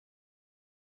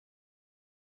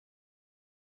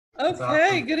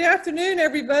Okay, good afternoon,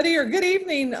 everybody, or good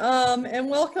evening, and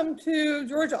welcome to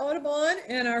Georgia Audubon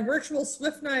and our virtual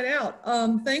Swift Night Out.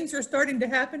 Things are starting to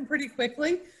happen pretty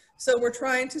quickly, so we're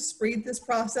trying to speed this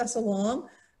process along.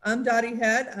 I'm Dottie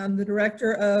Head. I'm the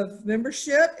Director of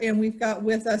Membership, and we've got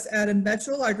with us Adam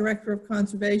Betchell, our Director of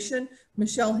Conservation,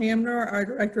 Michelle Hamner, our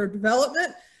Director of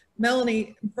Development,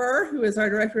 Melanie Burr, who is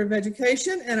our Director of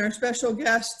Education, and our special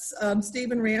guests,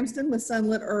 Stephen Ramsden with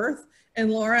Sunlit Earth, and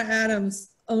Laura Adams,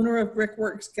 owner of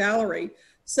Brickworks Gallery.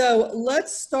 So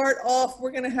let's start off.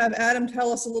 We're going to have Adam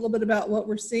tell us a little bit about what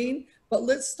we're seeing, but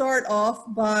let's start off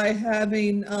by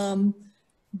having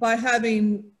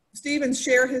Stephen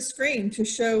share his screen to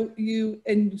show you.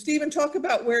 And Stephen, talk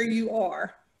about where you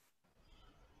are.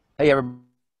 Hey, everybody.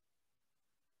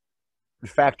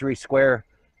 Factory Square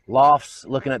lofts,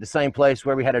 looking at the same place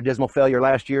where we had our dismal failure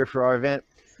last year for our event.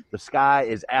 The sky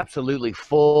is absolutely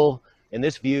full. In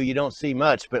this view, you don't see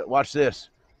much, but watch this.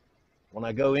 When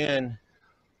I go in,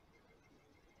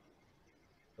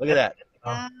 look at that.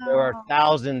 Wow. There are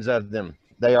thousands of them.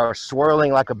 They are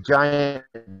swirling like a giant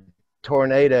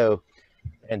tornado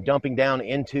and dumping down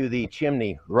into the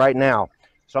chimney right now.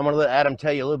 So I'm going to let Adam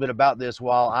tell you a little bit about this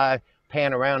while I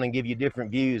pan around and give you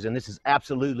different views. And this is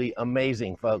absolutely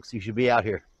amazing, folks. You should be out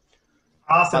here.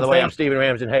 Awesome. By the way, I'm Stephen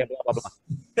Ramsden. Hey, blah, blah,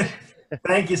 blah.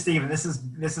 Thank you, Stephen. This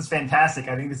is fantastic.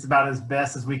 I think this is about as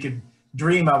best as we could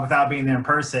dream of without being there in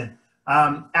person.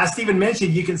 As Stephen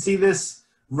mentioned, you can see this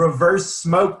reverse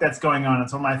smoke that's going on.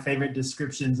 It's one of my favorite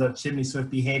descriptions of chimney swift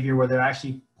behavior, where they're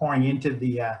actually pouring into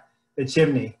the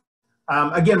chimney.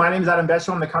 Again, my name is Adam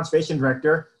Betchell. I'm the Conservation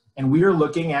Director, and we are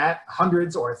looking at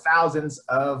hundreds or thousands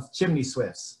of chimney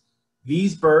swifts.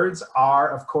 These birds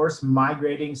are, of course,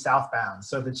 migrating southbound.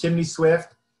 So the chimney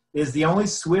swift is the only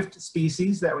swift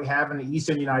species that we have in the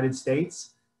eastern United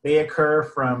States. They occur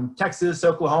from Texas,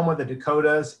 Oklahoma, the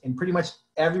Dakotas, and pretty much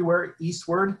everywhere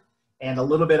eastward and a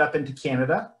little bit up into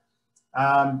Canada.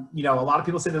 You know, a lot of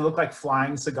people say they look like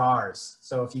flying cigars.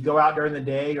 So if you go out during the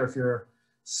day, or if you're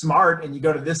smart and you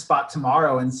go to this spot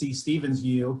tomorrow and see Stephen's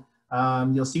view,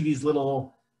 you'll see these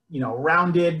little, you know,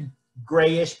 rounded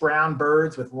grayish brown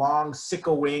birds with long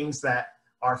sickle wings that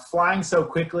are flying so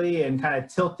quickly and kind of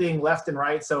tilting left and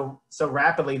right so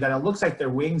rapidly that it looks like their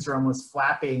wings are almost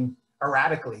flapping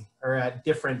erratically or at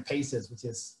different paces,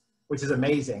 which is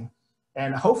amazing.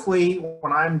 And hopefully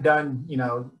when I'm done, you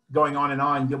know, going on and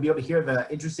on, you'll be able to hear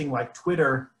the interesting like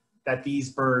twitter that these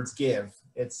birds give.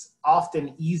 It's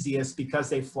often easiest because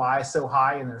they fly so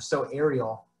high and they're so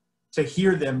aerial to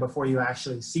hear them before you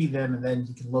actually see them. And then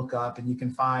you can look up and you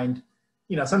can find,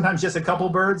 you know, sometimes just a couple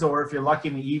birds, or if you're lucky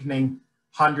in the evening,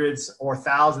 hundreds or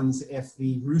thousands if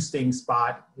the roosting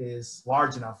spot is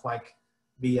large enough, like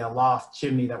the loft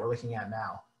chimney that we're looking at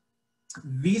now.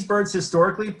 These birds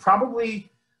historically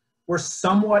probably were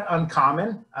somewhat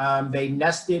uncommon. They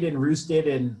nested and roosted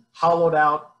in hollowed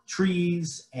out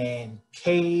trees and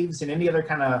caves and any other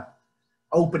kind of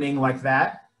opening like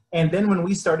that. And then when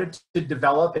we started to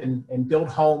develop and build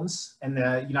homes in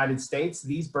the United States,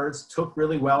 these birds took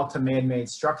really well to man-made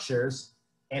structures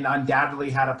and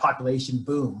undoubtedly had a population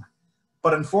boom.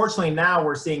 But unfortunately now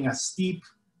we're seeing a steep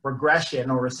regression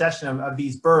or recession of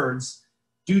these birds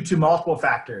due to multiple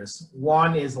factors.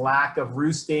 One is lack of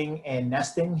roosting and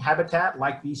nesting habitat,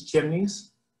 like these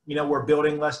chimneys. You know, we're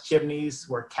building less chimneys,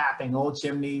 we're capping old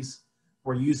chimneys,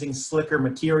 we're using slicker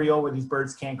material where these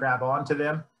birds can't grab onto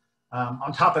them.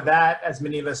 On top of that, as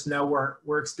many of us know,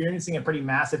 we're experiencing a pretty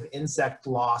massive insect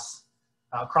loss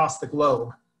across the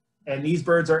globe. And these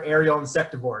birds are aerial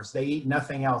insectivores. They eat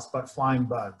nothing else but flying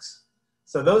bugs.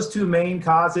 So those two main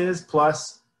causes,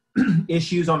 plus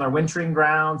issues on their wintering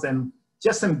grounds and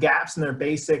just some gaps in their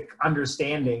basic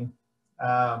understanding,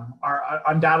 are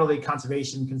undoubtedly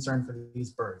conservation concern for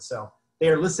these birds. So they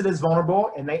are listed as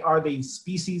vulnerable, and they are the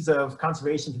species of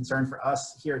conservation concern for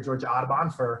us here at Georgia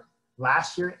Audubon for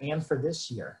last year and for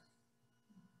this year.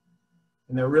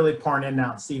 And they're really pouring in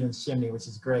now at Stephen's chimney, which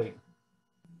is great.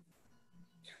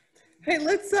 Hey,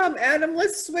 let's Adam,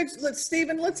 let's switch.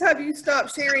 Stephen, let's have you stop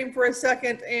sharing for a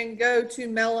second and go to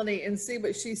Melanie and see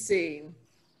what she's seeing.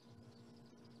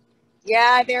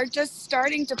 Yeah, they're just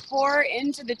starting to pour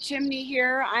into the chimney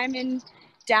here. I'm in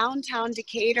downtown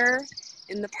Decatur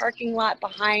in the parking lot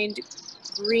behind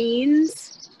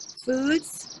Greens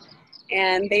Foods,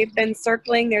 and they've been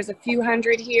circling. There's a few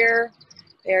hundred here.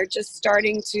 They're just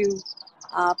starting to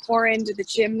pour into the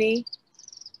chimney.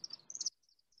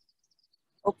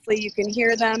 Hopefully you can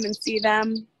hear them and see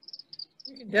them.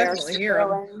 You can definitely hear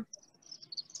them.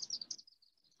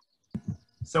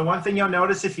 So one thing you'll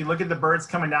notice if you look at the birds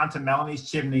coming down to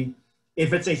Melanie's chimney,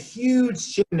 If it's a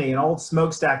huge chimney, an old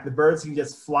smokestack, the birds can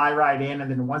just fly right in. And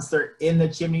then once they're in the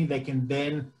chimney, they can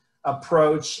then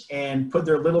approach and put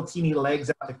their little teeny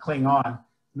legs out to cling on.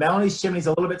 Melanie's chimney is a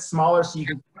little bit smaller, so you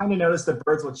can kind of notice the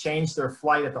birds will change their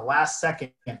flight at the last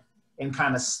second and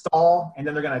kind of stall, and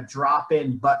then they're going to drop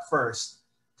in butt first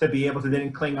to be able to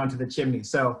then cling onto the chimney.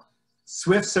 So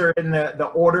swifts are in the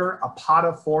order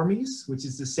Apodiformes, which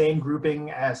is the same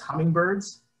grouping as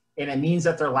hummingbirds, and it means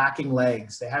that they're lacking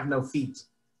legs. They have no feet.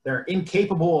 They're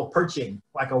incapable of perching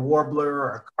like a warbler or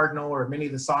a cardinal or many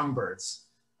of the songbirds.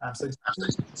 So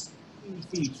it's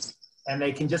feet, and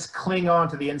they can just cling on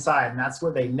to the inside, and that's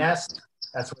where they nest,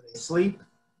 that's where they sleep.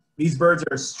 These birds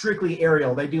are strictly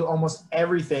aerial. They do almost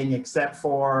everything except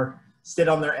for sit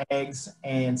on their eggs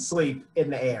and sleep in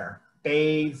the air.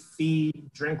 Bathe, feed,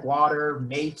 drink water,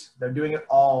 mate. They're doing it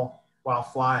all while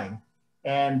flying.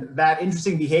 And that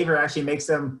interesting behavior actually makes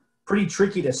them pretty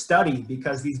tricky to study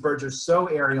because these birds are so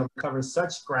aerial, they cover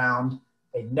such ground.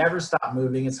 They never stop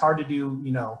moving. It's hard to do,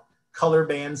 you know, color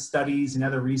band studies and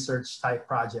other research type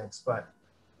projects, but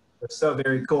they're so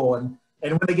very cool. And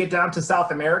when they get down to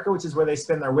South America, which is where they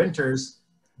spend their winters,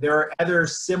 there are other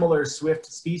similar swift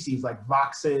species like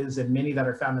voxes and many that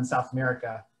are found in South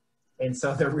America. And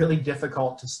so they're really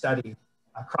difficult to study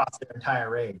across their entire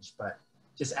range, but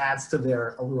just adds to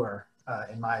their allure,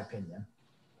 in my opinion.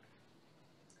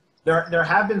 There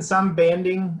have been some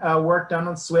banding work done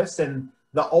on swifts, and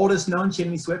the oldest known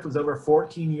chimney swift was over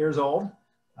 14 years old.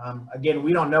 Again,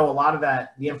 we don't know a lot of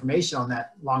the information on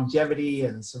that longevity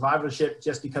and survivorship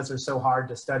just because they're so hard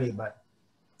to study, but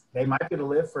they might be able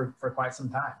to live for quite some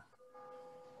time.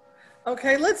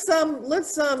 Okay, let's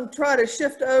try to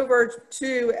shift over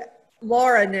to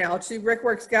Laura now, to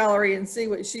Brickworks Gallery, and see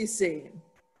what she's seeing.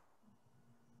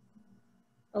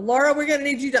 Laura, we're going to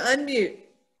need you to unmute.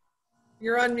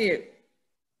 You're on mute.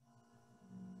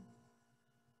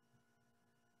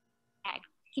 Okay.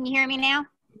 Can you hear me now?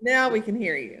 Now we can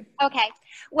hear you. Okay.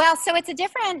 Well, so it's a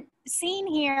different scene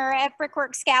here at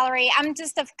Brickworks Gallery. I'm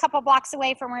just a couple blocks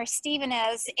away from where Stephen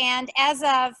is, and as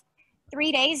of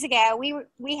 3 days ago,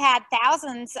 we had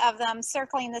thousands of them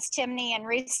circling this chimney and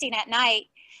roosting at night,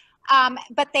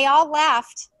 but they all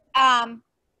left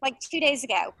like 2 days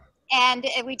ago, and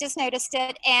we just noticed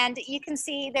it. And you can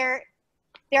see there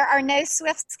are no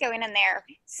swifts going in there.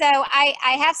 So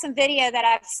I have some video that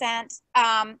I've sent.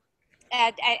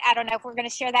 I don't know if we're going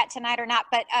to share that tonight or not,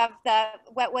 but of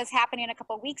what was happening a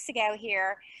couple of weeks ago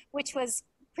here, which was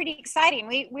pretty exciting.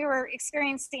 We were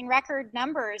experiencing record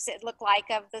numbers, it looked like,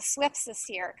 of the swifts this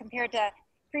year compared to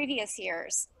previous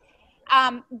years.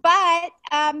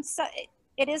 So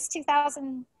it is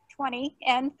 2020,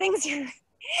 and things are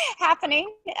happening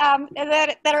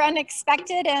that are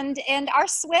unexpected, and our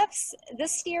swifts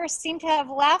this year seem to have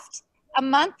left a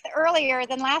month earlier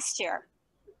than last year.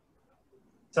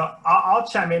 So I'll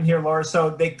chime in here, Laura. So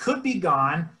they could be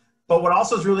gone, but what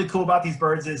also is really cool about these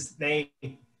birds is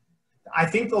I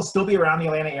think they'll still be around the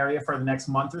Atlanta area for the next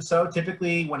month or so.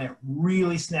 Typically when it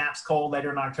really snaps cold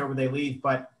later in October, they leave,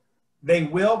 but they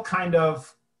will kind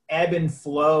of ebb and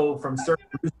flow from certain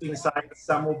roosting sites.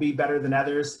 Some will be better than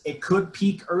others. It could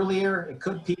peak earlier, it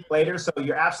could peak later. So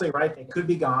you're absolutely right, they could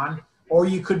be gone, or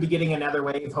you could be getting another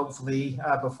wave, hopefully,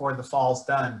 before the fall's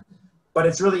done. But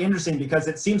it's really interesting because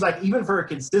it seems like even for a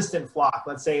consistent flock,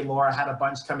 let's say Laura had a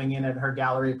bunch coming in at her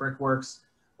gallery at Brickworks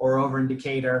or over in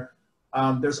Decatur,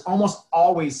 there's almost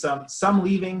always some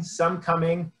leaving, some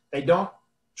coming. They don't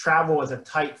travel as a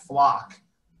tight flock.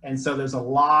 And so there's a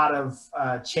lot of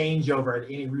changeover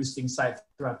at any roosting site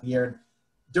throughout the year.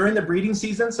 During the breeding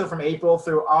season, so from April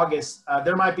through August,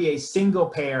 there might be a single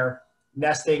pair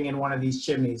nesting in one of these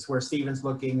chimneys where Stephen's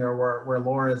looking or where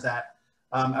Laura's at.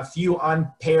 A few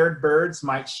unpaired birds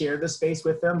might share the space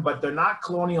with them, but they're not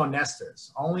colonial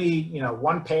nesters. Only,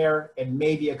 one pair and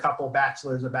maybe a couple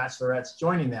bachelors or bachelorettes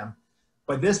joining them.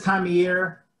 But this time of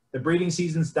year, the breeding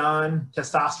season's done,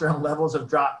 testosterone levels have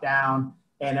dropped down,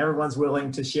 and everyone's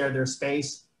willing to share their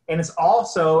space. And it's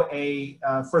also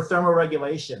for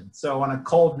thermoregulation. So on a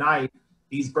cold night,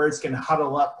 these birds can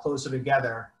huddle up closer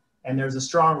together, and there's a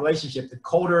strong relationship. The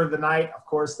colder the night, of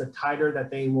course, the tighter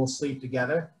that they will sleep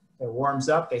together. It warms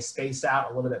up, they space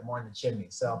out a little bit more in the chimney.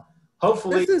 So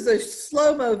hopefully— This is a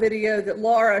slow-mo video that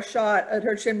Laura shot at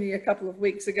her chimney a couple of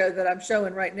weeks ago that I'm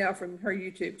showing right now from her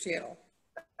YouTube channel.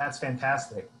 That's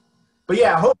fantastic. But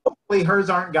yeah, hopefully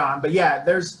hers aren't gone. But yeah,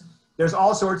 there's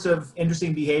all sorts of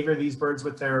interesting behavior, these birds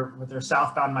with their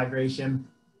southbound migration.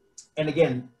 And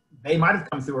again, they might have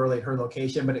come through early at her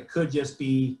location, but it could just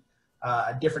be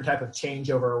a different type of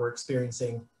changeover we're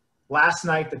experiencing last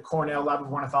night, the Cornell Lab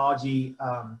of Ornithology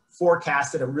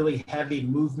forecasted a really heavy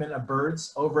movement of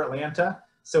birds over Atlanta.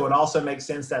 So it also makes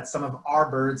sense that some of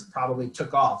our birds probably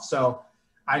took off. So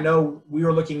I know we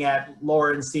were looking at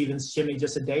Laura and Stephen's chimney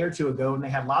just a day or two ago, and they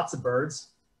had lots of birds.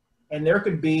 And there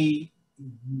could be,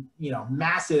 you know,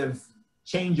 massive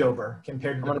changeover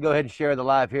compared to. I'm going to go ahead and share the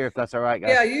live here if that's all right,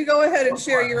 guys. Yeah, you go ahead and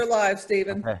share your live,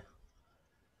 Stephen. Okay.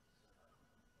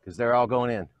 Because they're all going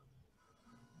in.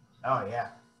 Oh, yeah.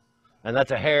 And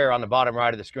that's a hair on the bottom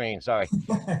right of the screen. Sorry.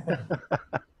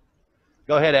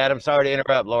 Go ahead, Adam. Sorry to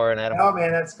interrupt, Laura and Adam. Oh,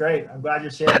 man, that's great. I'm glad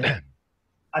you're sharing.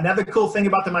 Another cool thing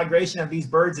about the migration of these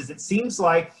birds is it seems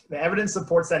like the evidence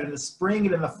supports that in the spring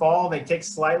and in the fall, they take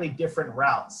slightly different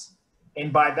routes.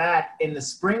 And by that, in the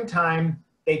springtime,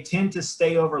 they tend to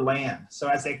stay over land. So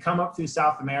as they come up through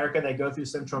South America, they go through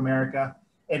Central America,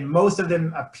 and most of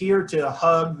them appear to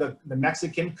hug the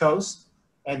Mexican coast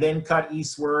and then cut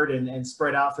eastward and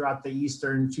spread out throughout the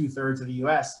eastern 2/3 of the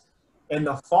US. In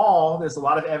the fall, there's a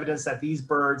lot of evidence that these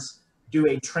birds do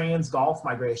a trans-Gulf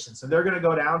migration. So they're gonna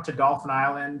go down to Dolphin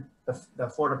Island, the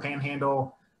Florida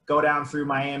Panhandle, go down through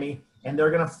Miami, and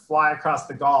they're gonna fly across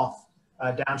the Gulf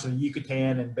down to the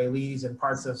Yucatan and Belize and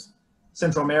parts of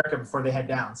Central America before they head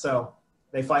down. So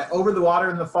they fly over the water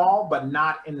in the fall, but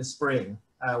not in the spring,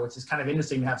 which is kind of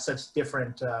interesting to have such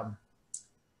different,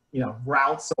 you know,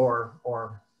 routes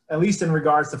or at least in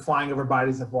regards to flying over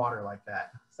bodies of water like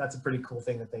that. So that's a pretty cool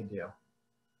thing that they do.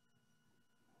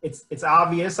 It's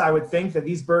obvious, I would think, that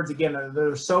these birds, again,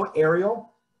 they're so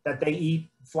aerial that they eat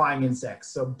flying insects.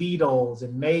 So beetles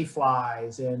and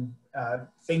mayflies and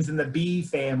things in the bee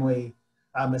family,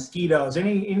 mosquitoes,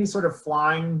 any sort of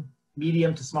flying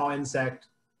medium to small insect,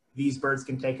 these birds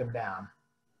can take them down.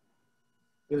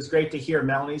 It was great to hear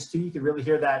Melanie's too. You could really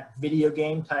hear that video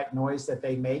game type noise that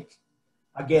they make.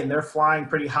 Again, they're flying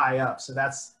pretty high up, so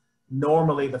that's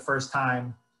normally the first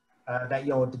time that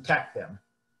you'll detect them.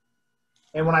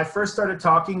 And when I first started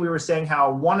talking, we were saying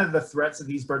how one of the threats that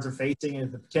these birds are facing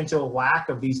is the potential lack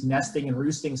of these nesting and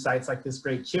roosting sites like this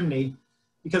great chimney,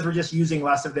 because we're just using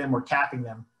less of them, we're capping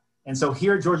them. And so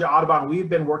here at Georgia Audubon, we've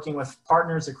been working with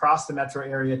partners across the metro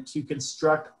area to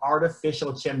construct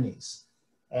artificial chimneys.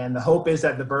 And the hope is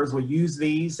that the birds will use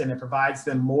these, and it provides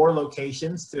them more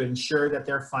locations to ensure that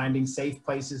they're finding safe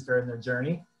places during their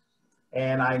journey.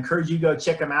 And I encourage you to go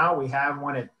check them out. We have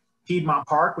one at Piedmont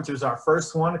Park, which was our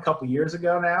first one a couple years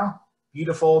ago now.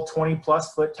 Beautiful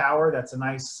 20+ foot tower. That's a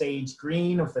nice sage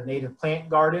green with a native plant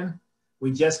garden.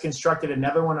 We just constructed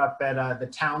another one up at the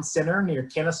town center near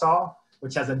Kennesaw,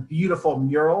 which has a beautiful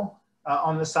mural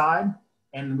on the side.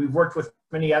 And we've worked with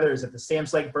many others at the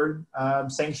Sam's Lake Bird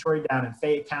Sanctuary down in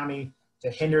Fayette County, to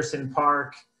Henderson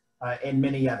Park, and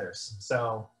many others.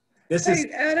 So this is—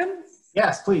 Adam?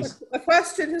 Yes, please. A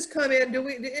question has come in. Do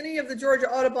any of the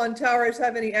Georgia Audubon towers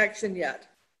have any action yet?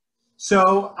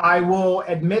 So I will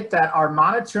admit that our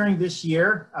monitoring this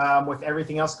year, with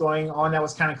everything else going on that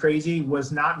was kind of crazy,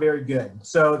 was not very good.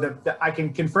 So I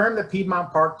can confirm the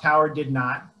Piedmont Park Tower did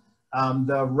not.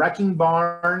 The Wrecking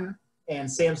Barn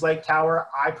and Sam's Lake Tower,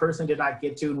 I personally did not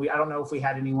get to, and I don't know if we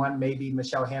had anyone. Maybe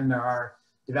Michelle Hemner, our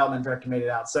development director, made it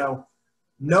out. So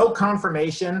no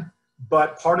confirmation,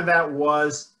 but part of that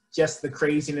was just the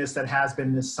craziness that has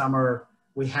been this summer.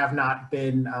 We have not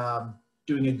been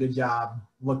doing a good job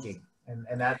looking,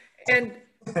 and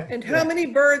how many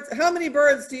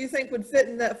birds do you think would fit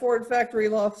in that Ford Factory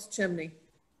Lofts chimney?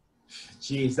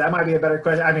 Geez, that might be a better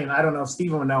question. I mean, I don't know if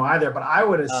Stephen would know either, but I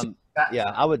would assume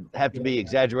yeah, I would have to be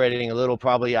exaggerating a little.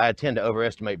 Probably I tend to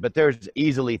overestimate, but there's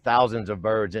easily thousands of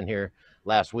birds in here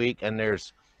last week. And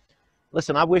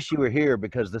listen, I wish you were here,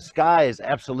 because the sky is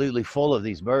absolutely full of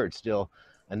these birds still.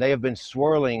 And they have been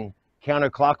swirling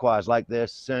counterclockwise like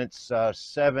this since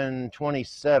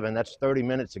 7:27. That's 30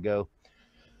 minutes ago.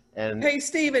 And hey,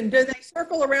 Stephen, do they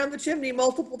circle around the chimney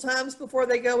multiple times before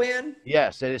they go in?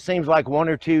 yes, and it seems like one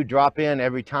or two drop in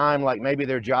every time, like maybe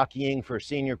they're jockeying for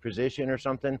senior position or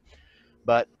something.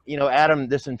 But, you know, Adam,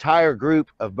 this entire group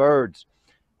of birds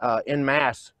en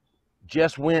masse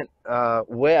just went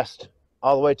west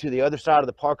all the way to the other side of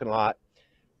the parking lot.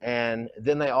 And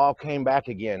then they all came back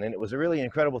again. And it was a really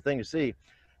incredible thing to see.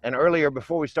 And earlier,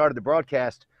 before we started the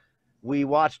broadcast, we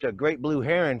watched a great blue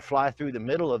heron fly through the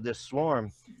middle of this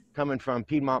swarm coming from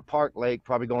Piedmont Park Lake,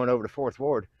 probably going over to 4th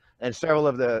Ward. And several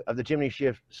of the chimney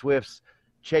swifts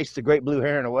chased the great blue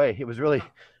heron away. It was really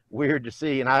weird to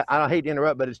see. And I hate to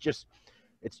interrupt, but it's just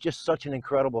such an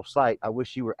incredible sight. I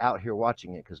wish you were out here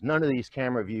watching it, because none of these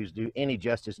camera views do any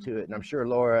justice to it. And I'm sure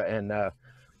Laura and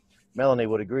Melanie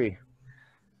would agree.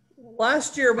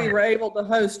 Last year, we were able to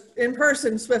host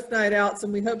in-person Swift Night Outs,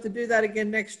 and we hope to do that again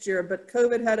next year, but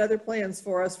COVID had other plans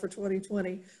for us for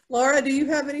 2020. Laura, do you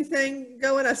have anything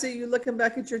going? I see you looking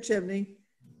back at your chimney.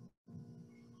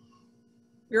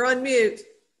 You're on mute.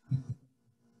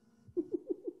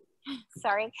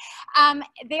 Sorry.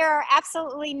 There are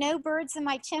absolutely no birds in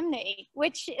my chimney,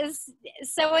 which is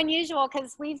so unusual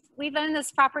because we've owned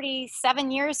this property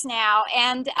 7 years now,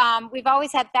 and we've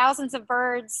always had thousands of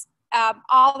birds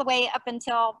all the way up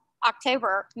until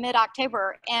October,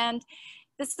 mid-October. And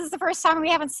this is the first time we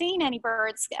haven't seen any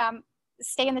birds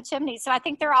stay in the chimney. So I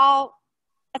think they're all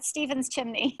at Stephen's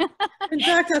chimney. In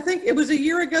fact, I think it was a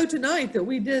year ago tonight that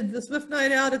we did the Swift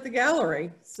Night Out at the gallery.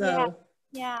 So,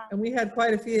 yeah. And we had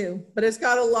quite a few, but it's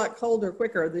got a lot colder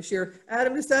quicker this year.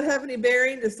 Adam, does that have any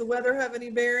bearing? Does the weather have any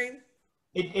bearing?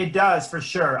 It does, for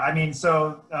sure. I mean,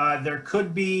 so there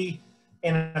could be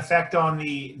an effect on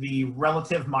the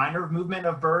relative minor movement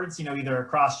of birds, you know, either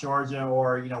across Georgia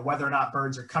or, you know, whether or not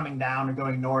birds are coming down or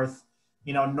going north.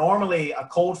 You know, normally a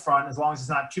cold front, as long as it's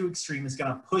not too extreme, is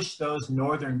going to push those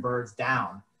northern birds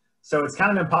down. So it's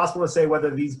kind of impossible to say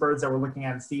whether these birds that we're looking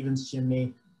at Stephen's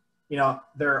chimney, you know,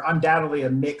 they're undoubtedly a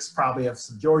mix probably of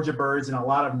some Georgia birds and a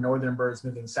lot of northern birds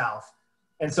moving south.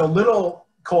 And so little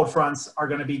cold fronts are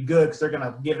going to be good because they're going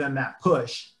to give them that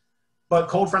push. But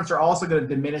cold fronts are also going to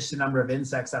diminish the number of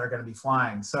insects that are going to be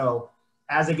flying. So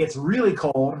as it gets really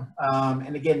cold,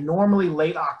 and again, normally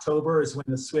late October is when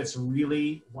the swifts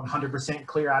really 100%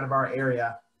 clear out of our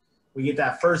area. We get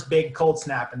that first big cold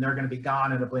snap and they're going to be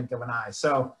gone in a blink of an eye.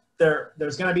 So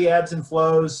there's going to be ebbs and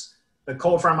flows. The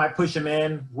cold front might push them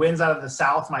in. Winds out of the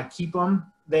south might keep them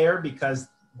there because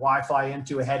why fly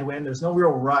into a headwind? There's no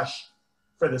real rush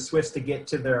for the swifts to get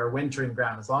to their wintering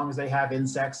ground. As long as they have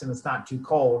insects and it's not too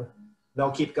cold,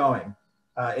 they'll keep going.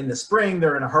 In the spring,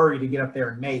 they're in a hurry to get up there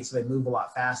and mate, so they move a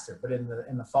lot faster. But in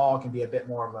the fall, it can be a bit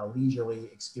more of a leisurely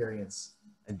experience.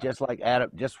 And just like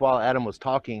Adam, just while Adam was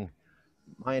talking,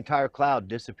 my entire cloud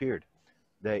disappeared.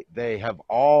 They have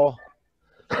all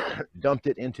dumped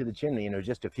it into the chimney, and there's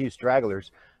just a few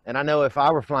stragglers. And I know if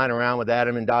I were flying around with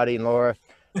Adam and Dottie and Laura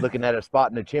looking at a spot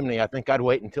in the chimney, I think I'd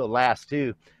wait until last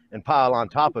too and pile on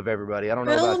top of everybody. I don't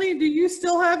know. Melanie, do you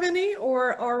still have any,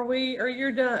 or are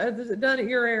you done? Is it done at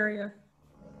your area?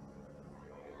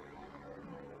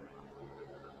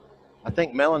 I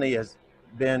think Melanie has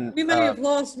been. We may have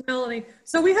lost Melanie.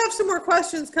 So we have some more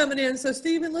questions coming in. So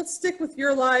Stephen, let's stick with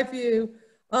your live view.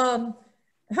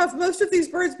 Have most of these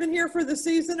birds been here for the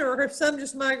season, or have some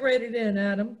just migrated in,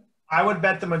 Adam? I would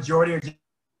bet the majority are.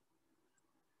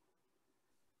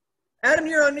 Adam,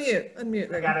 you're on mute.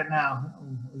 Unmute. I got it now.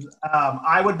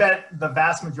 I would bet the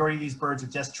vast majority of these birds are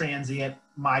just transient,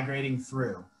 migrating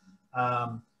through.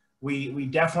 We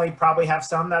definitely probably have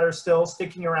some that are still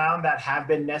sticking around that have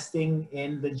been nesting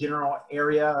in the general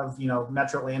area of, you know,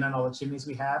 Metro Atlanta and all the chimneys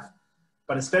we have.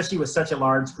 But especially with such a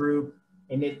large group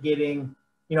and it getting,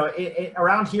 you know,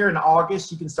 around here in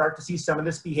August, you can start to see some of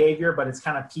this behavior, but it's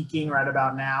kind of peaking right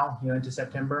about now, you know, into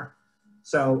September.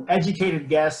 So educated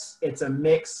guess, it's a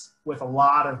mix with a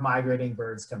lot of migrating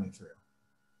birds coming through.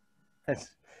 That's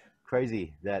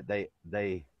crazy that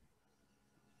they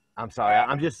I'm sorry.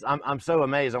 I'm so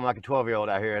amazed. I'm like a 12-year-old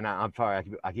out here, and I'm sorry.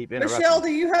 I keep interrupting. Michelle, do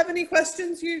you have any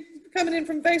questions you coming in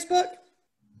from Facebook?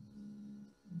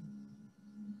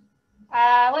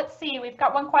 Let's see. We've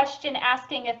got one question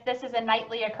asking if this is a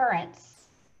nightly occurrence.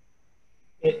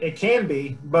 It can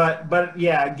be, but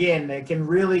yeah, again, it can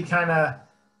really kind of,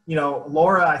 you know,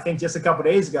 Laura, I think just a couple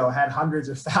of days ago had hundreds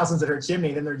of thousands at her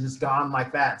chimney, then they're just gone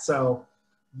like that. So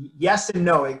yes and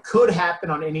no, it could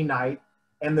happen on any night.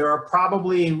 And there are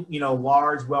probably, you know,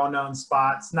 large, well-known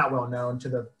spots, not well-known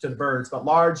to the birds, but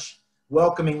large,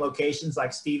 welcoming locations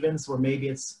like Stephen's where maybe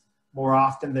it's more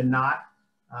often than not.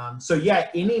 So yeah,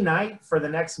 any night for the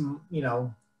next, you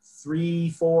know,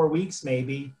 3-4 weeks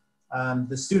maybe,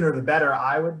 the sooner the better.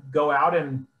 I would go out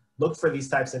and look for these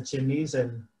types of chimneys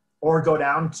or go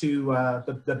down to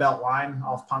the Belt Line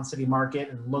off Pond City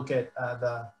Market and look at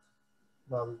the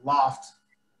loft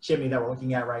chimney that we're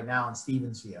looking at right now in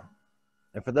Stephen's View.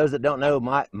 And for those that don't know,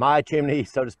 my chimney,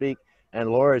 so to speak, and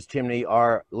Laura's chimney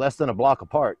are less than a block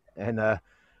apart. And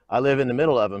I live in the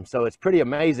middle of them. So it's pretty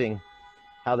amazing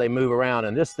how they move around.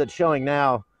 And this that's showing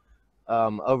now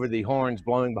over the horns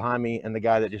blowing behind me and the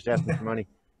guy that just asked me for money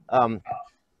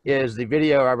is the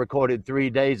video I recorded 3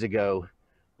 days ago,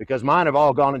 because mine have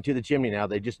all gone into the chimney now.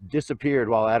 They just disappeared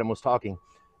while Adam was talking.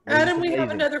 Adam, we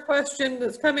have another question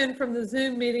that's come in from the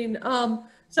Zoom meeting.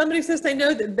 Somebody says they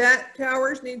know that bat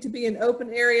towers need to be in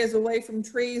open areas away from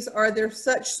trees. Are there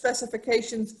such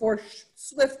specifications for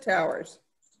swift towers?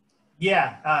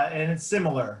 Yeah, and it's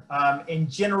similar. In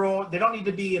general, they don't need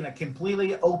to be in a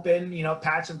completely open,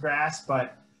 patch of grass,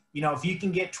 but, if you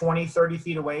can get 20, 30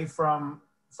 feet away from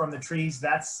the trees,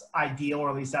 that's ideal, or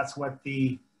at least that's what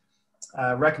the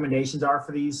recommendations are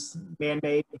for these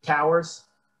man-made towers.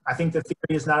 I think the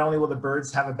theory is not only will the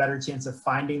birds have a better chance of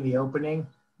finding the opening,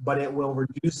 but it will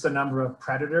reduce the number of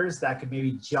predators that could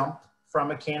maybe jump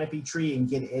from a canopy tree and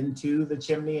get into the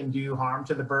chimney and do harm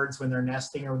to the birds when they're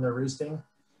nesting or when they're roosting.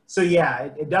 So yeah,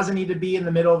 it doesn't need to be in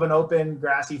the middle of an open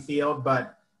grassy field,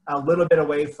 but a little bit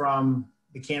away from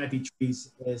the canopy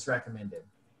trees is recommended.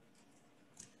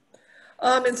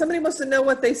 And somebody wants to know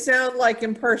what they sound like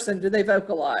in person. Do they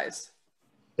vocalize?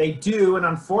 They do, and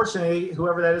unfortunately,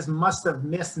 whoever that is must have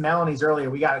missed Melanie's earlier.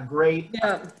 We got a great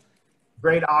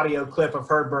audio clip of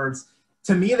her birds.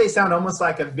 To me, they sound almost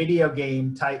like a video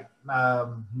game type,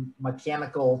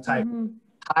 mechanical type,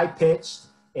 high-pitched.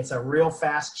 It's a real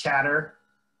fast chatter,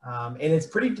 and it's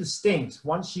pretty distinct.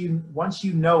 Once you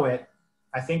know it,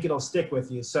 I think it'll stick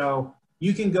with you. So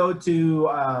you can go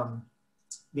to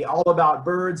the All About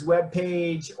Birds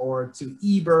webpage, or to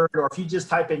eBird, or if you just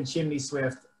type in chimney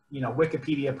swift,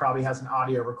 Wikipedia probably has an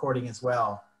audio recording as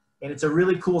well. And it's a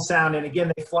really cool sound. And again,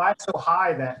 they fly so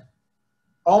high that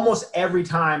almost every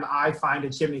time I find a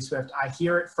chimney swift, I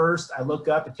hear it first, I look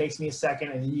up, it takes me a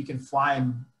second, and then you can fly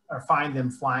them or find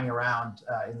them flying around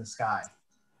in the sky.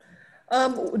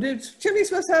 Do chimney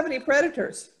swifts have any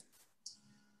predators?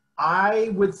 I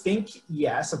would think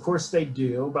yes, of course they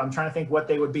do, but I'm trying to think what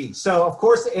they would be. So of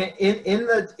course,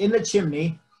 in the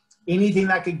chimney, anything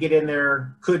that could get in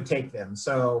there could take them.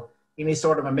 So any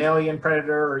sort of mammalian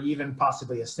predator, or even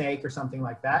possibly a snake or something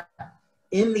like that.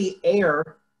 In the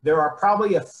air, there are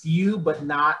probably a few, but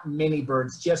not many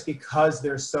birds, just because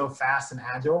they're so fast and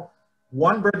agile.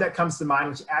 One bird that comes to mind,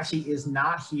 which actually is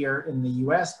not here in the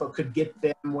US, but could get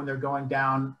them when they're going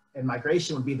down in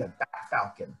migration, would be the bat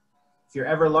falcon. If you're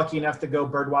ever lucky enough to go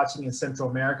bird watching in Central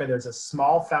America, there's a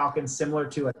small falcon similar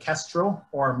to a kestrel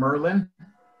or a merlin.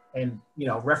 And,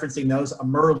 referencing those, a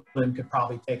merlin could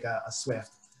probably take a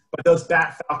swift. But those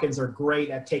bat falcons are great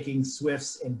at taking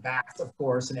swifts and bats, of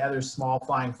course, and other small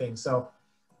flying things. So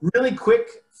really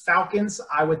quick falcons,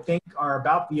 I would think, are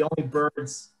about the only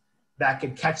birds that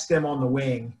could catch them on the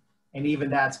wing. And even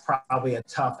that's probably a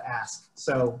tough ask.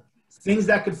 So things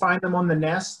that could find them on the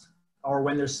nest or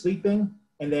when they're sleeping,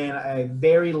 and then a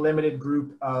very limited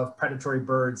group of predatory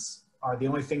birds are the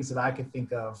only things that I could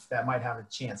think of that might have a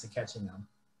chance of catching them.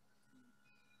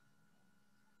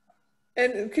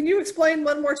 And can you explain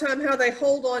one more time how they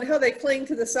hold on, how they cling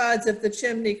to the sides of the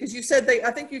chimney? Because you said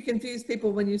I think you confused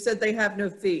people when you said they have no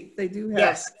feet. They do have.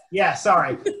 Yes, yeah,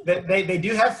 sorry. they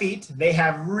do have feet. They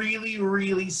have really,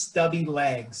 really stubby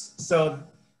legs. So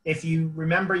if you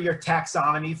remember your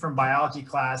taxonomy from biology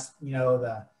class,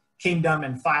 the kingdom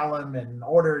and phylum and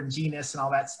order and genus and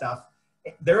all that stuff,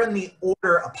 they're in the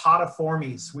order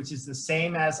Apodiformes, which is the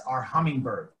same as our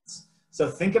hummingbirds. So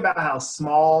think about how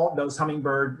small those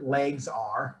hummingbird legs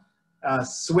are.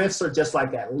 Swifts are just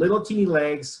like that, little teeny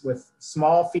legs with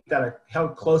small feet that are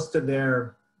held close to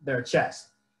their chest.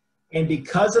 And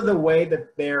because of the way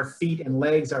that their feet and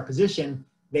legs are positioned,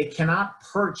 they cannot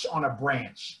perch on a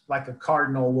branch like a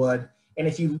cardinal would. And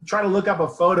if you try to look up a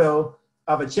photo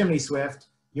of a chimney swift,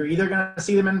 you're either going to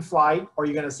see them in flight, or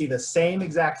you're going to see the same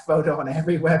exact photo on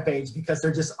every webpage, because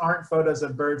there just aren't photos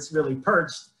of birds really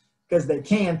perched, because they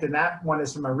can't. And that one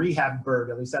is from a rehab bird.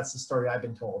 At least that's the story I've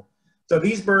been told. So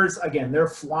these birds, again, they're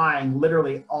flying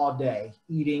literally all day,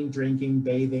 eating, drinking,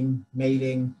 bathing,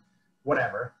 mating,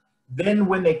 whatever. Then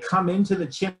when they come into the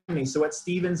chimney, so what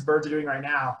Stephen's birds are doing right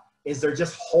now is they're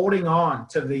just holding on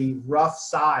to the rough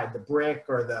side, the brick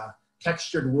or the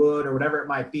textured wood or whatever it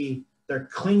might be. They're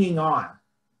clinging on.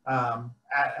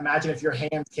 Imagine if your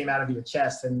hands came out of your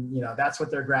chest, and that's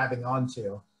what they're grabbing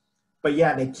onto. But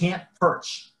yeah, they can't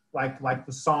perch like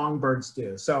the songbirds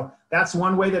do. So that's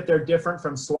one way that they're different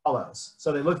from swallows.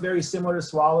 So they look very similar to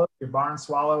swallows, your barn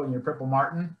swallow and your purple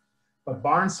martin, but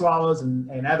barn swallows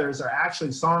and others are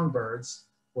actually songbirds,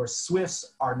 where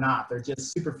swifts are not. They're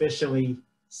just superficially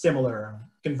similar,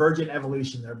 convergent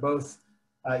evolution. They're both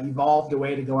evolved a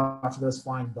way to go after those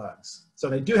flying bugs. So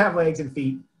they do have legs and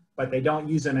feet, but they don't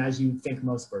use them as you think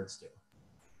most birds do.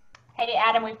 Hey,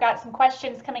 Adam, we've got some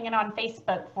questions coming in on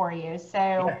Facebook for you.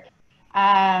 So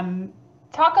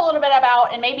talk a little bit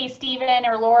about, and maybe Stephen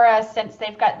or Laura, since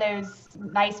they've got those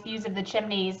nice views of the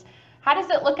chimneys, how does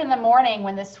it look in the morning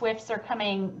when the swifts are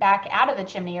coming back out of the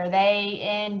chimney? Are they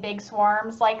in big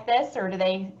swarms like this, or do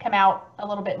they come out a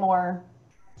little bit more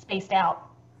spaced out?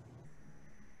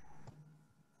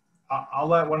 I'll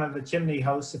let one of the chimney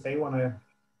hosts, if they want to.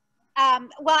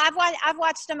 Well, I've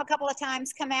watched them a couple of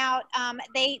times come out.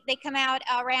 They come out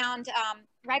around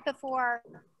right before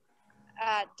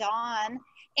dawn,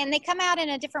 and they come out in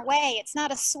a different way. It's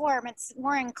not a swarm; it's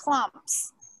more in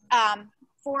clumps.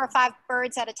 4 or 5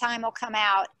 birds at a time will come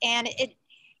out, and it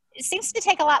seems to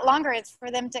take a lot longer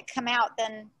for them to come out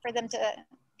than for them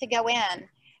to go in.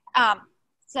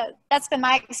 So that's been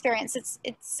my experience.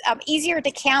 It's easier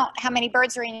to count how many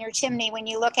birds are in your chimney when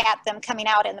you look at them coming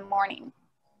out in the morning.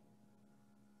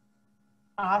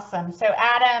 Awesome. So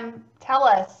Adam, tell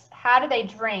us, how do they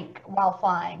drink while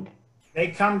flying? They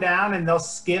come down and they'll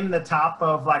skim the top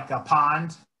of like a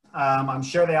pond. I'm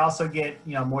sure they also get,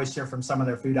 moisture from some of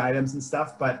their food items and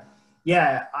stuff. But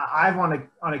yeah, I've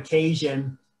on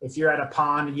occasion, if you're at a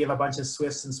pond and you have a bunch of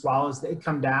swifts and swallows, they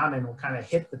come down and will kind of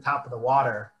hit the top of the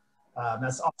water.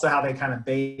 That's also how they kind of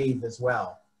bathe as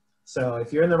well. So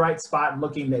if you're in the right spot and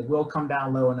looking, they will come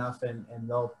down low enough and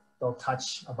they'll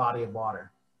touch a body of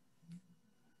water.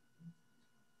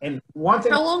 And one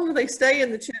thing. How long do they stay in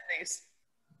the chimneys?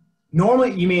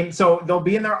 Normally, you mean, so they'll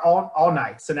be in there all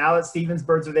night. So now that Stephen's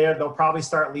birds are there, they'll probably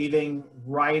start leaving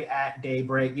right at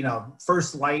daybreak.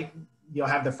 First light, you'll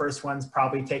have the first ones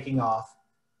probably taking off.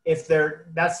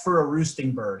 That's for a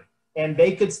roosting bird. And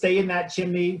they could stay in that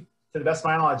chimney, to the best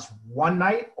of my knowledge, one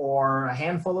night or a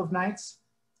handful of nights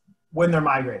when they're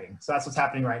migrating. So that's what's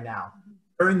happening right now.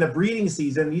 During the breeding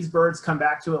season, these birds come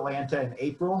back to Atlanta in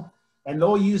April, and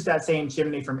they'll use that same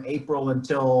chimney from April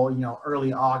until,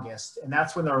 early August. And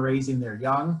that's when they're raising their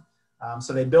young.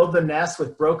 So they build the nest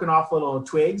with broken off little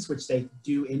twigs, which they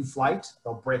do in flight.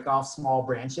 They'll break off small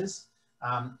branches.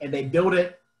 And they build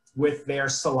it with their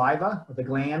saliva, with the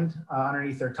gland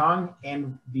underneath their tongue,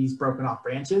 and these broken off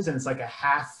branches. And it's like a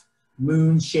half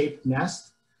moon shaped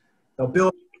nest. They'll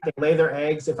build, they lay their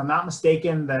eggs. If I'm not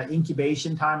mistaken, the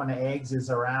incubation time on the eggs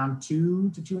is around 2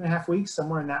 to 2.5 weeks,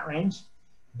 somewhere in that range.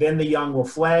 Then the young will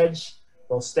fledge.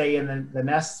 They'll stay in the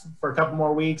nest for a couple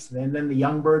more weeks. And then the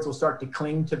young birds will start to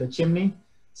cling to the chimney.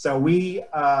 So we,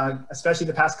 especially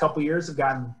the past couple years, have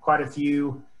gotten quite a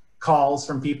few calls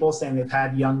from people saying they've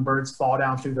had young birds fall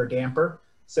down through their damper.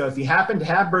 So if you happen to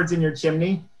have birds in your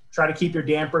chimney, try to keep your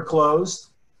damper closed,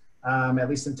 at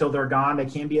least until they're gone. They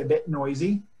can be a bit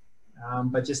noisy,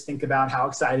 but just think about how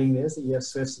exciting it is that you have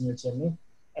swifts in your chimney.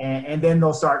 And then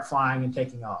they'll start flying and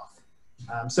taking off.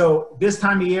 So this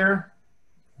time of year,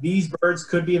 these birds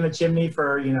could be in the chimney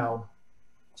for,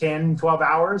 10, 12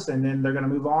 hours, and then they're going to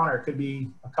move on, or it could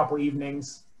be a couple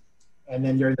evenings. And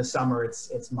then during the summer,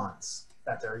 it's months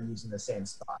that they're using the same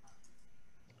spot.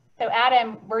 So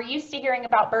Adam, we're used to hearing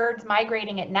about birds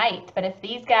migrating at night, but if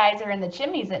these guys are in the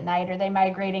chimneys at night, are they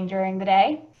migrating during the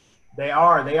day? They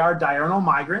are diurnal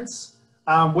migrants,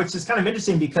 which is kind of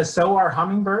interesting because so are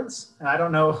hummingbirds. And I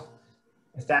don't know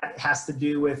if that has to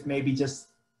do with maybe just,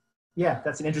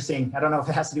 that's an interesting, I don't know if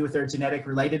it has to do with their genetic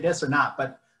relatedness or not,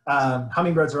 but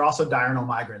hummingbirds are also diurnal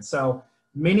migrants. So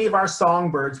many of our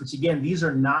songbirds, which again, these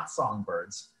are not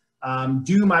songbirds,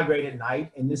 do migrate at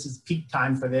night, and this is peak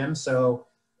time for them. So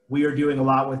we are doing a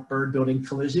lot with bird building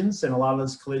collisions, and a lot of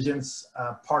those collisions,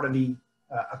 part of the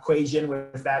equation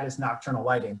with that is nocturnal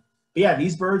lighting. But yeah,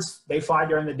 these birds, they fly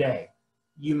during the day.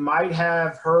 You might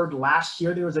have heard last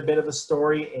year there was a bit of a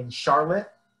story in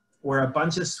Charlotte where a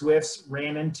bunch of swifts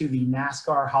ran into the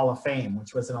NASCAR Hall of Fame,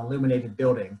 which was an illuminated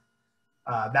building.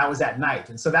 That was at night.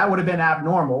 And so that would have been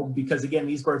abnormal because, again,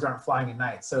 these birds aren't flying at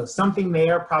night. So something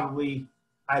there probably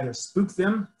either spooked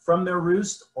them from their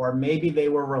roost, or maybe they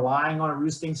were relying on a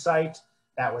roosting site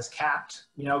that was capped,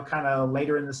 kind of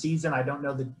later in the season. I don't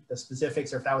know the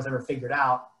specifics or if that was ever figured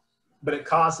out, but it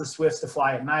caused the swifts to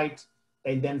fly at night.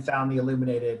 They then found the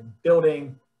illuminated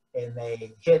building and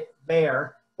they hit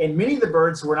there. And many of the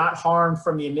birds were not harmed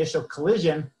from the initial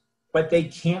collision, but they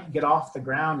can't get off the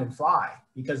ground and fly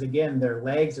because, again, their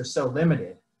legs are so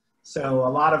limited. So a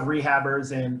lot of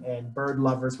rehabbers and bird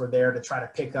lovers were there to try to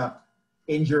pick up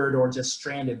injured or just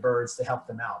stranded birds to help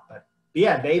them out. But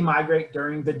yeah, they migrate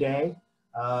during the day,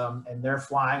 and they're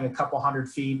flying a couple 100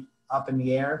 feet up in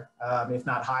the air, if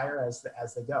not higher,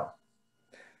 as they go.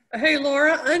 Hey,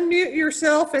 Laura, unmute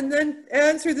yourself and then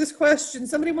answer this question.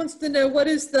 Somebody wants to know, what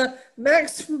is the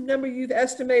maximum number you've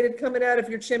estimated coming out of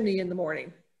your chimney in the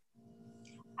morning?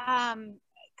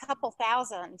 Couple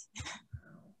thousand.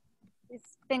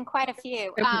 It's been quite a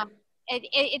few.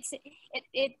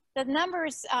 The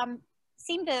numbers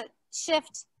seem to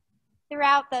shift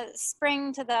throughout the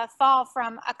spring to the fall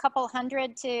from a couple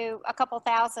hundred to a couple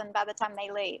thousand by the time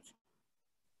they leave.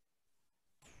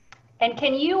 And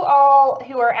can you all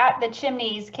who are at the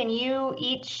chimneys, can you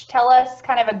each tell us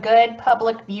kind of a good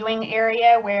public viewing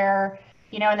area where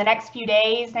you know, in the next few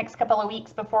days, next couple of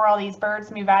weeks before all these birds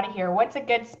move out of here, what's a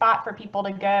good spot for people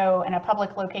to go in a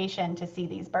public location to see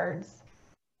these birds?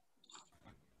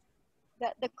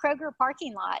 The Kroger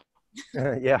parking lot.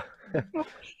 Yeah.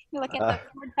 You look at the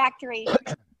Ford factory.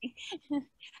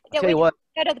 Tell you what.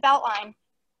 Go to the Beltline.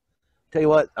 Tell you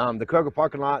what, the Kroger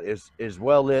parking lot is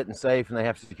well lit and safe, and they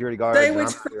have security guards. Say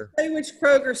which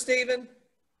Kroger, Stephen.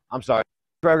 I'm sorry,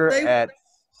 Kroger at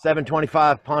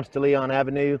 725 Ponce de Leon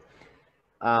Avenue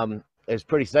is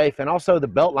pretty safe, and also the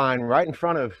Beltline right in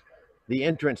front of the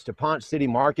entrance to Ponce City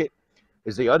Market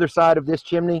is the other side of this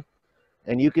chimney,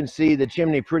 and you can see the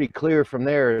chimney pretty clear from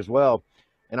there as well.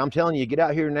 And I'm telling you, get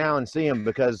out here now and see them,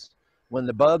 because when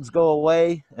the bugs go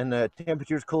away and the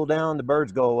temperatures cool down, the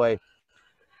birds go away.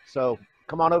 So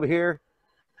come on over here,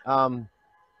 and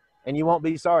you won't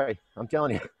be sorry. I'm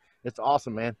telling you, it's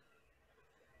awesome, man.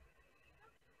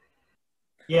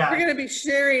 Yeah. We're going to be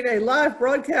sharing a live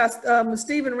broadcast.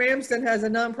 Stephen Ramsden has a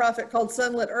nonprofit called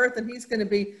Sunlit Earth, and he's going to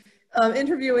be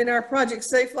interviewing our Project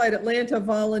Safe Flight Atlanta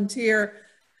volunteer,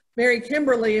 Mary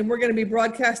Kimberly, and we're going to be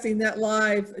broadcasting that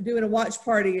live, doing a watch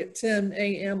party at 10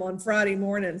 a.m. on Friday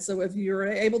morning. So if you're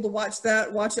able to watch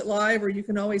that, watch it live, or you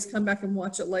can always come back and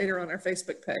watch it later on our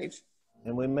Facebook page.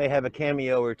 And we may have a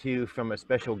cameo or two from a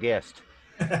special guest.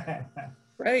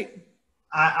 Great.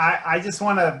 I just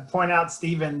want to point out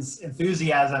Stephen's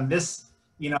enthusiasm. This,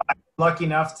 you know, I'm lucky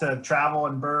enough to travel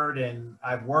and bird, and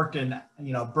I've worked in,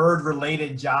 you know, bird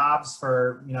related jobs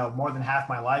for, you know, more than half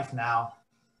my life now.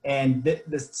 And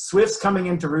the swifts coming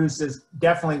into roost is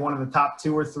definitely one of the top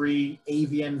 2 or 3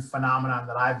 avian phenomenon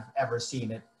that I've ever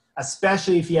seen it,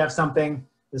 especially if you have something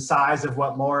the size of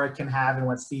what Laura can have and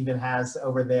what Stephen has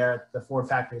over there at the Ford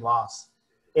Factory Lofts.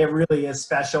 It really is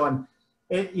special. And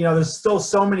it, you know, there's still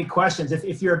so many questions.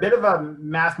 If you're a bit of a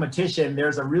mathematician,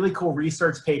 there's a really cool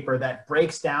research paper that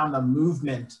breaks down the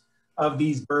movement of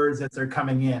these birds as they're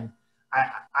coming in.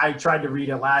 I tried to read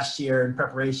it last year in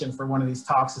preparation for one of these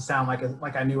talks to sound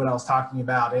like I knew what I was talking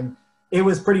about. And it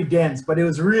was pretty dense, but it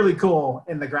was really cool.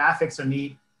 And the graphics are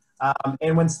neat.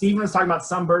 And when Stephen was talking about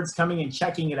some birds coming and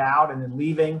checking it out and then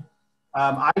leaving,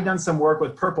 I've done some work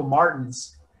with purple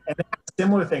martins. And they had a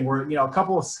similar thing where, you know, a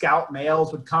couple of scout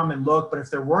males would come and look, but if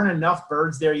there weren't enough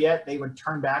birds there yet, they would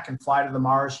turn back and fly to the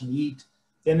marsh and eat.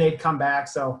 Then they'd come back.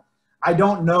 So I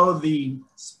don't know the,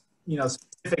 you know,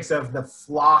 specifics of the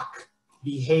flock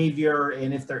behavior,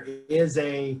 and if there is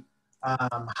a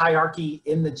hierarchy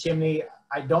in the chimney.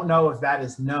 I don't know if that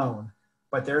is known,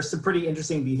 but there's some pretty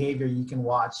interesting behavior you can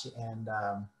watch and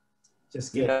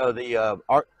just get. You know,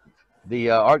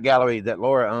 the art gallery that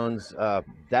Laura owns,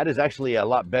 that is actually a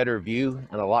lot better view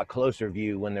and a lot closer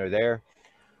view when they're there,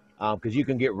 because you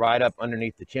can get right up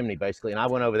underneath the chimney basically. And I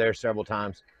went over there several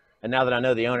times, and now that I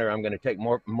know the owner, I'm going to take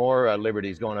more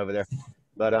liberties going over there.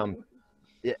 But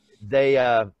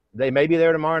they may be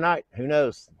there tomorrow night. Who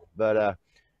knows? But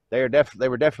they were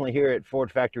definitely here at Ford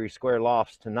Factory Square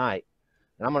Lofts tonight.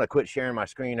 And I'm going to quit sharing my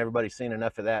screen. Everybody's seen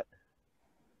enough of that.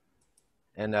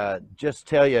 And just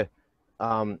tell you,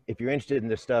 if you're interested in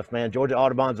this stuff, man, Georgia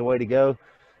Audubon's the way to go.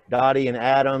 Dottie and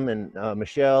Adam and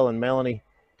Michelle and Melanie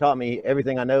taught me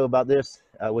everything I know about this,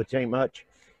 which ain't much.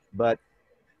 But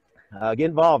get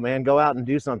involved, man. Go out and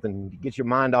do something. Get your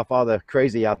mind off all the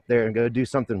crazy out there and go do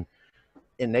something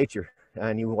in nature,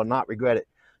 and you will not regret it.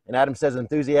 And Adam says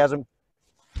enthusiasm.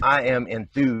 I am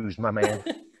enthused, my man.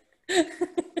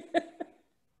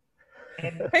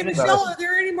 Hey, Michelle, are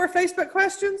there any more Facebook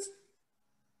questions?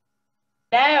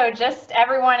 No, just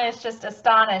everyone is just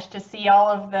astonished to see all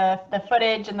of the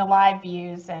footage and the live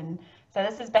views. And so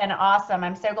this has been awesome.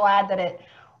 I'm so glad that it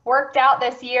worked out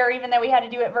this year, even though we had to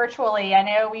do it virtually. I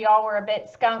know we all were a bit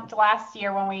skunked last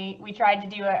year when we tried to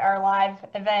do our live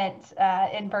event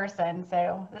in person.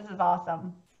 So this is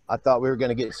awesome. I thought we were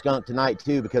going to get skunked tonight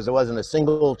too, because there wasn't a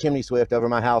single chimney swift over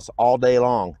my house all day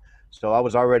long. So I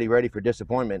was already ready for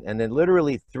disappointment. And then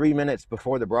literally 3 minutes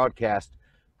before the broadcast,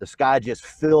 the sky just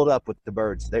filled up with the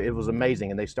birds. It was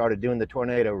amazing. And they started doing the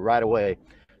tornado right away.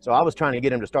 So I was trying to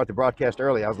get him to start the broadcast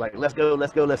early. I was like, let's go,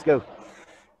 let's go, let's go.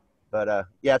 But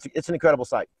yeah, it's an incredible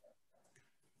sight.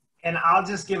 And I'll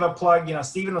just give a plug. You know,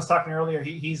 Stephen was talking earlier.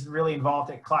 He's really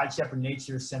involved at Clyde Shepherd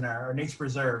Nature Center or Nature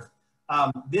Preserve.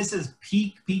 This is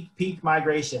peak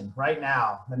migration right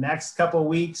now. The next couple of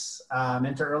weeks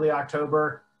into early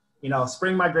October. You know,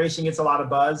 spring migration gets a lot of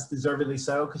buzz, deservedly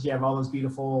so, because you have all those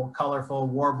beautiful, colorful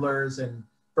warblers and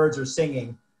birds are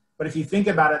singing. But if you think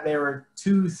about it, there are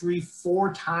 2, 3,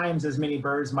 4 times as many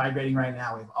birds migrating right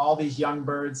now. We have all these young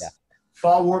birds. Yeah.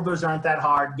 Fall warblers aren't that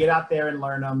hard. Get out there and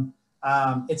learn them.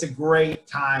 It's a great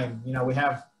time. You know, we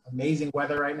have amazing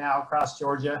weather right now across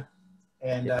Georgia.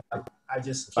 And I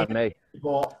just If I can't may.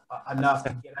 people enough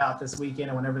to get out this weekend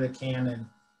and whenever they can and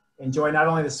enjoy not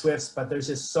only the swifts, but there's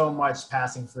just so much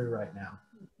passing through right now.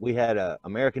 We had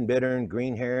American bittern,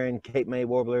 green heron, Cape May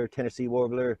warbler, Tennessee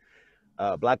warbler,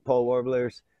 blackpoll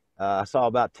warblers. I saw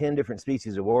about 10 different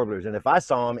species of warblers, and if I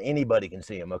saw them, anybody can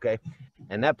see them, okay?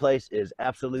 And that place is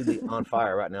absolutely on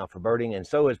fire right now for birding, and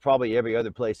so is probably every other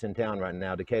place in town right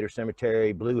now. Decatur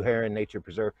Cemetery, Blue Heron Nature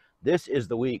Preserve. This is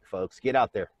the week, folks. Get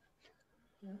out there.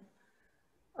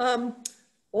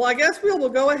 Well, I guess we'll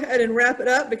go ahead and wrap it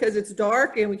up because it's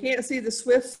dark and we can't see the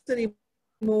swifts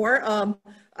anymore.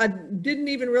 I didn't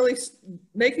even really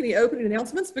make any opening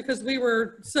announcements because we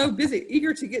were so busy,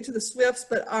 eager to get to the swifts,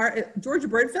 but our Georgia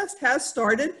Bird Fest has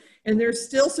started and there's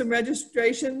still some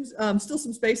registrations, still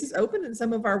some spaces open in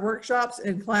some of our workshops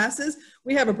and classes.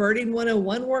 We have a Birding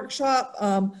 101 workshop.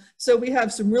 So we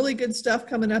have some really good stuff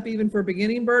coming up even for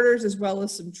beginning birders, as well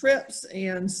as some trips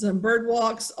and some bird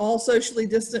walks, all socially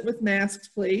distant with masks,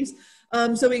 please.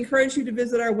 So we encourage you to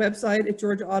visit our website at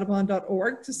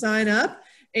georgiaaudubon.org to sign up.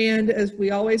 And as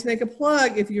we always make a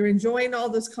plug, if you're enjoying all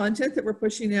this content that we're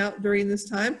pushing out during this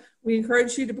time, we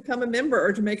encourage you to become a member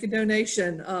or to make a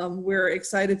donation. We're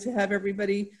excited to have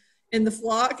everybody in the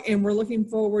flock, and we're looking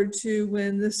forward to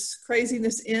when this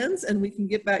craziness ends and we can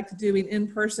get back to doing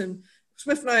in-person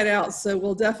Swift Night Out. So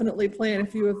we'll definitely plan a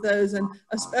few of those. And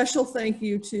a special thank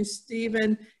you to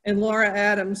Stephen and Laura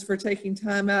Adams for taking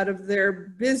time out of their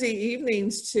busy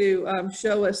evenings to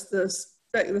show us the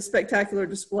spectacular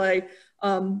display,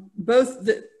 both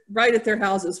right at their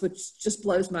houses, which just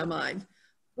blows my mind.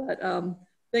 But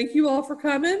thank you all for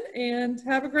coming and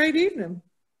have a great evening.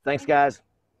 Thanks, guys.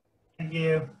 Thank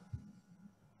you.